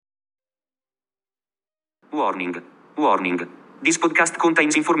Warning. Warning. This podcast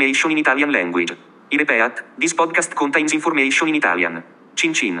contains information in Italian language. I repeat, this podcast contains information in Italian.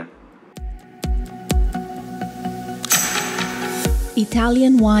 Cin cin.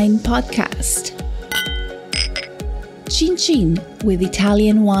 Italian Wine Podcast. Cin Cin with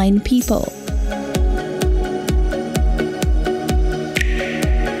Italian wine people.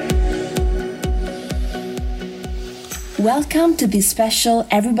 Welcome to this special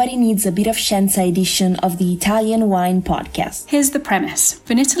Everybody Needs a Bit of Scienza edition of the Italian Wine Podcast. Here's the premise.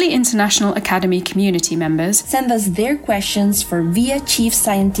 Vinitaly International Academy community members send us their questions for VIA Chief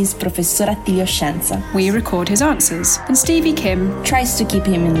Scientist Professor Attilio Scienza. We record his answers, and Stevie Kim tries to keep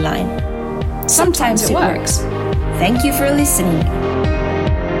him in line. Sometimes it works. Thank you for listening.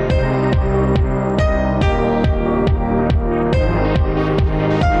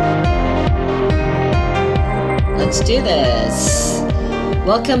 Let's do this.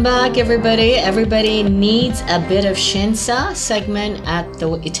 Welcome back, everybody. Everybody Needs a Bit of Scienza segment at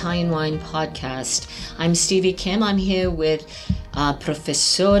the Italian Wine Podcast. I'm Stevie Kim. I'm here with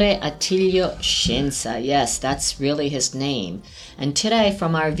Professore Attilio Scienza. Yes, that's really his name. And today,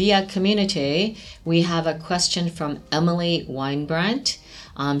 from our VIA community, we have a question from Emily Wynbrandt.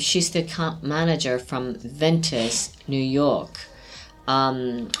 She's the account manager from Venice, New York.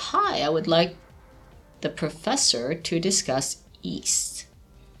 Hi, I would like the professor to discuss yeast.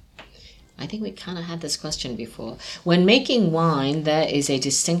 I think we kind of had this question before. When making wine, there is a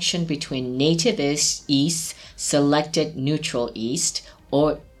distinction between native yeast, selected neutral yeast,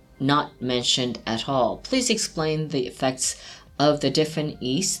 or not mentioned at all. Please explain the effects of the different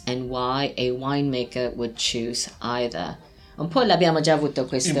yeast and why a winemaker would choose either. Un po' l'abbiamo già avuto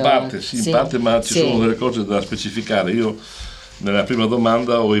questo. In parte, ma ci sono delle cose da specificare. Io nella prima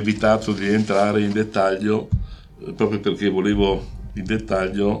domanda ho evitato di entrare in dettaglio proprio perché volevo in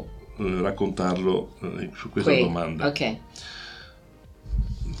dettaglio raccontarlo su questa domanda. Ok.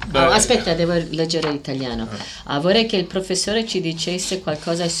 Aspetta, devo leggere l'italiano. Vorrei che il professore ci dicesse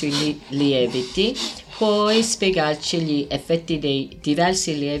qualcosa sui lieviti, poi spiegarci gli effetti dei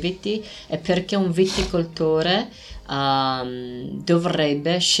diversi lieviti e perché un viticoltore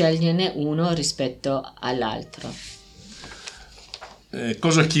dovrebbe sceglierne uno rispetto all'altro.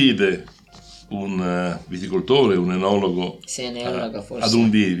 Cosa chiede un viticoltore, un enologo, ad un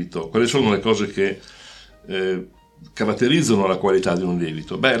lievito? Quali sono le cose che caratterizzano la qualità di un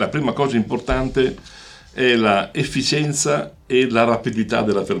lievito? La prima cosa importante è la efficienza e la rapidità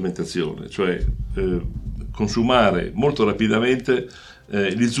della fermentazione, cioè consumare molto rapidamente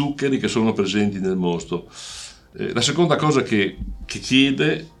gli zuccheri che sono presenti nel mosto. La seconda cosa che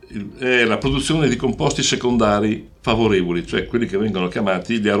chiede è la produzione di composti secondari favorevoli, cioè quelli che vengono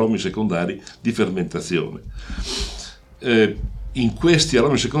chiamati gli aromi secondari di fermentazione. In questi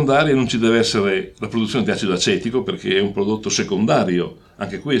aromi secondari non ci deve essere la produzione di acido acetico, perché è un prodotto secondario,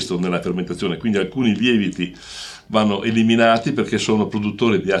 anche questo, nella fermentazione, quindi alcuni lieviti vanno eliminati perché sono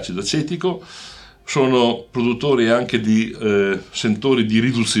produttori di acido acetico, sono produttori anche di sentori di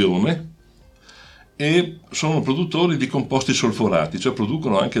riduzione, e sono produttori di composti solforati, cioè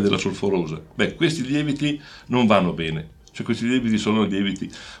producono anche della solforosa. Questi lieviti non vanno bene, cioè questi lieviti sono lieviti.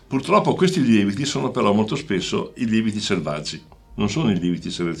 Purtroppo questi lieviti sono però molto spesso i lieviti selvaggi, non sono i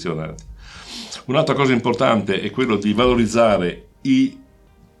lieviti selezionati. Un'altra cosa importante è quello di valorizzare i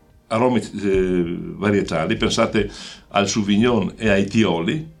aromi varietali. Pensate al Sauvignon e ai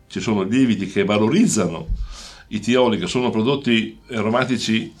Tioli, ci sono lieviti che valorizzano i tioli, che sono prodotti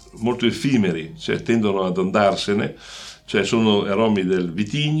aromatici molto effimeri, cioè tendono ad andarsene, cioè sono aromi del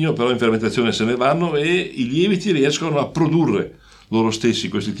vitigno, però in fermentazione se ne vanno, e i lieviti riescono a produrre loro stessi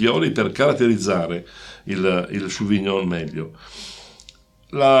questi tioli per caratterizzare il Sauvignon meglio.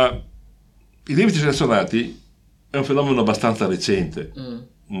 I lieviti selezionati è un fenomeno abbastanza recente,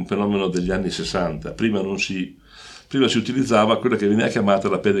 un fenomeno degli anni 60. Prima si utilizzava quella che veniva chiamata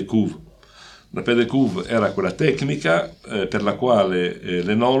la paix de cuve. La paix de cuve era quella tecnica per la quale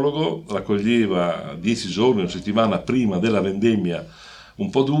l'enologo raccoglieva 10 giorni, una settimana prima della vendemmia un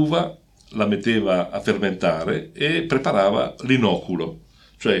po' d'uva, la metteva a fermentare e preparava l'inoculo,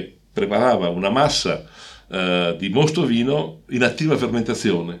 cioè preparava una massa di mosto vino in attiva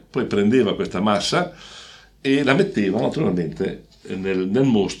fermentazione, poi prendeva questa massa e la metteva naturalmente nel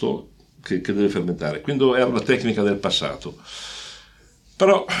mosto che deve fermentare. Quindi era la tecnica del passato.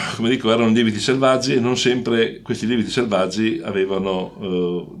 Però, come dico, erano lieviti selvaggi e non sempre questi lieviti selvaggi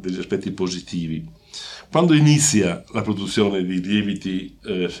avevano degli aspetti positivi. Quando inizia la produzione di lieviti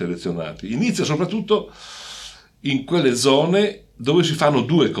selezionati? Inizia soprattutto in quelle zone dove si fanno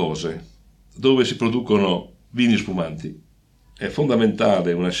due cose, dove si producono vini spumanti. È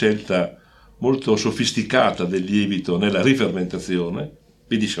fondamentale una scelta molto sofisticata del lievito nella rifermentazione,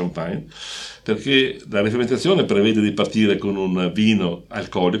 vedi champagne, perché la rifermentazione prevede di partire con un vino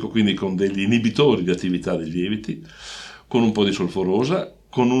alcolico, quindi con degli inibitori di attività dei lieviti, con un po' di solforosa,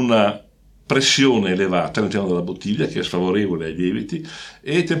 con una pressione elevata all'interno della bottiglia che è sfavorevole ai lieviti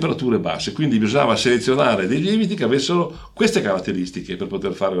e temperature basse, quindi bisognava selezionare dei lieviti che avessero queste caratteristiche per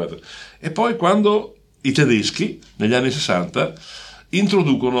poter fare la... E poi quando i tedeschi negli anni 60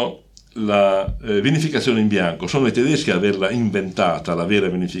 introducono la vinificazione in bianco, sono i tedeschi a averla inventata, la vera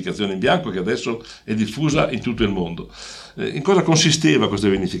vinificazione in bianco, che adesso è diffusa in tutto il mondo. In cosa consisteva questa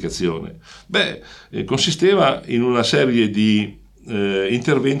vinificazione? Consisteva in una serie di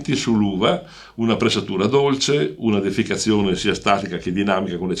interventi sull'uva, una pressatura dolce, una defecazione sia statica che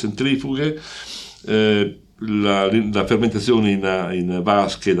dinamica con le centrifughe, la fermentazione in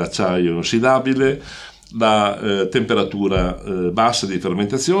vasche d'acciaio inossidabile, la temperatura bassa di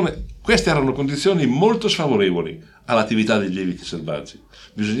fermentazione. Queste erano condizioni molto sfavorevoli all'attività dei lieviti selvaggi.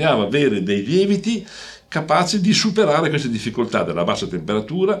 Bisognava avere dei lieviti capaci di superare queste difficoltà della bassa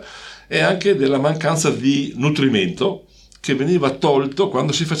temperatura e anche della mancanza di nutrimento che veniva tolto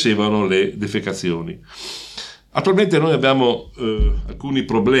quando si facevano le defecazioni. Attualmente noi abbiamo alcuni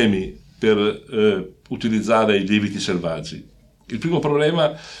problemi per utilizzare i lieviti selvaggi. Il primo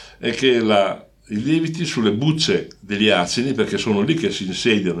problema è che i lieviti sulle bucce degli acini, perché sono lì che si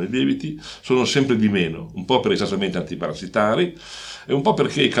insediano i lieviti, sono sempre di meno, un po' per i trattamenti antiparassitari e un po'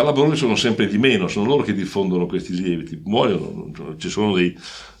 perché i calabroni sono sempre di meno, sono loro che diffondono questi lieviti, muoiono, ci sono e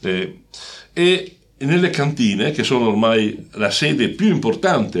nelle cantine, che sono ormai la sede più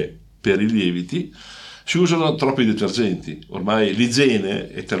importante per i lieviti, si usano troppi detergenti, ormai l'igiene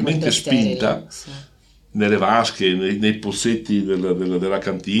è talmente spinta nelle vasche, nei pozzetti della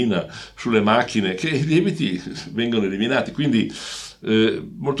cantina, sulle macchine, che i lieviti vengono eliminati. Quindi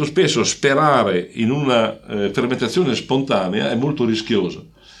molto spesso sperare in una fermentazione spontanea è molto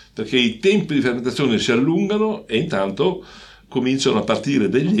rischioso, perché i tempi di fermentazione si allungano e intanto cominciano a partire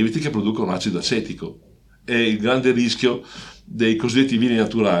dei lieviti che producono acido acetico. È il grande rischio dei cosiddetti vini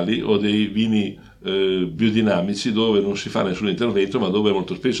naturali o dei vini biodinamici, dove non si fa nessun intervento, ma dove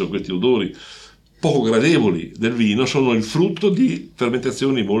molto spesso questi odori poco gradevoli del vino sono il frutto di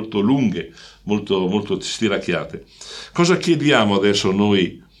fermentazioni molto lunghe, molto stiracchiate. Cosa chiediamo adesso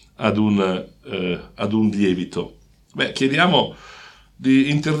noi ad un lievito? Chiediamo di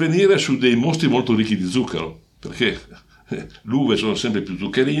intervenire su dei mostri molto ricchi di zucchero, perché le uve sono sempre più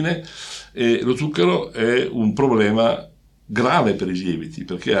zuccherine e lo zucchero è un problema grave per i lieviti,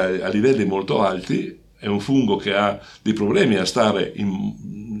 perché a livelli molto alti è un fungo che ha dei problemi a stare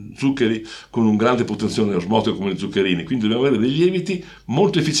in zuccheri con un grande potenziale osmotico come gli zuccherini, quindi dobbiamo avere dei lieviti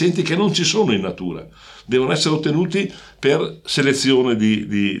molto efficienti che non ci sono in natura, devono essere ottenuti per selezione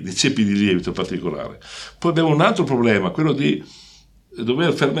di ceppi di lievito in particolare. Poi abbiamo un altro problema, quello di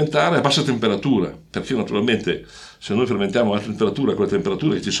dover fermentare a bassa temperatura, perché naturalmente se noi fermentiamo a alta temperatura, con le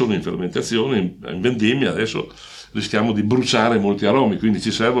temperature che ci sono in fermentazione, in vendemmia, adesso rischiamo di bruciare molti aromi, quindi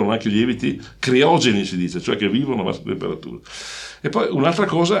ci servono anche lieviti criogeni, si dice, cioè che vivono a bassa temperatura. E poi un'altra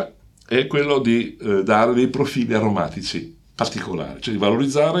cosa è quello di dare dei profili aromatici particolari, cioè di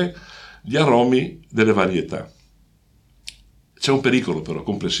valorizzare gli aromi delle varietà. C'è un pericolo però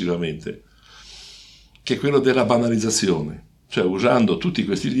complessivamente, che è quello della banalizzazione. Cioè, usando tutti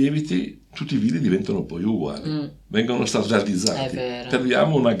questi lieviti, tutti i vini diventano poi uguali, vengono standardizzati.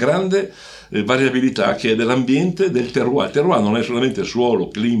 Perdiamo una grande variabilità che è dell'ambiente, del terroir. Il terroir non è solamente suolo,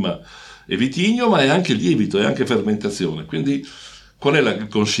 clima e vitigno, ma è anche lievito, è anche fermentazione. Quindi, qual è il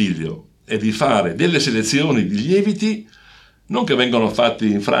consiglio? È di fare delle selezioni di lieviti, non che vengono fatti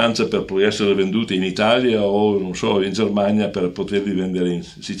in Francia per poi essere venduti in Italia o, non so, in Germania per poterli vendere in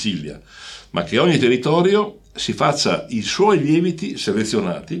Sicilia, ma che ogni territorio si faccia i suoi lieviti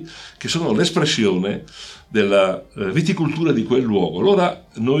selezionati, che sono l'espressione della viticoltura di quel luogo. Allora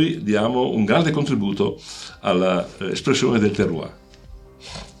noi diamo un grande contributo alla espressione del terroir.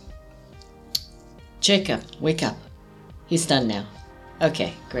 Jacob, wake up. He's done now.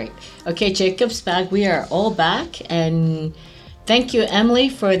 Okay, great. Okay, Jacob's back. We are all back, and thank you, Emily,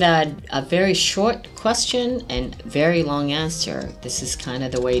 for that very short question and very long answer. This is kind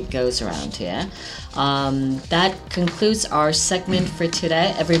of the way it goes around here. That concludes our segment for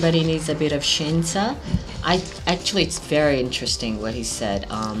today. Everybody needs a bit of scienza. Actually, it's very interesting what he said.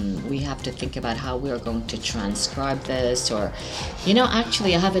 We have to think about how we are going to transcribe this, or,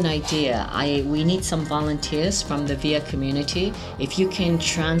 actually, I have an idea. We need some volunteers from the VIA community. If you can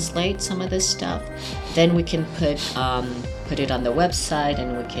translate some of this stuff, then we can put it on the website,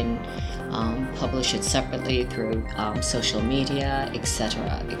 and we can publish it separately through social media,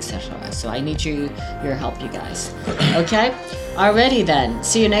 etc., etc. So I need your help, you guys. Okay? Alrighty then.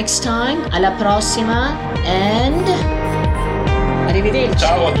 See you next time. Alla prossima and arrivederci.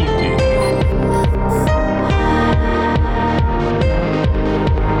 Ciao a tutti.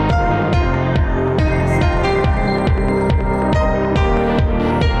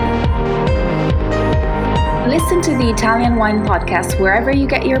 Listen to the Italian Wine Podcast wherever you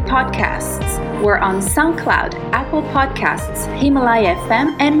get your podcasts. We're on SoundCloud, Apple Podcasts, Himalaya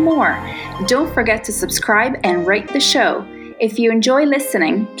FM, and more. Don't forget to subscribe and rate the show. If you enjoy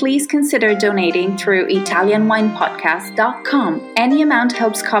listening, please consider donating through ItalianWinePodcast.com. Any amount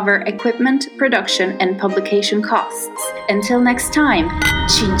helps cover equipment, production, and publication costs. Until next time,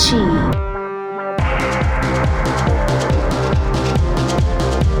 cin cin.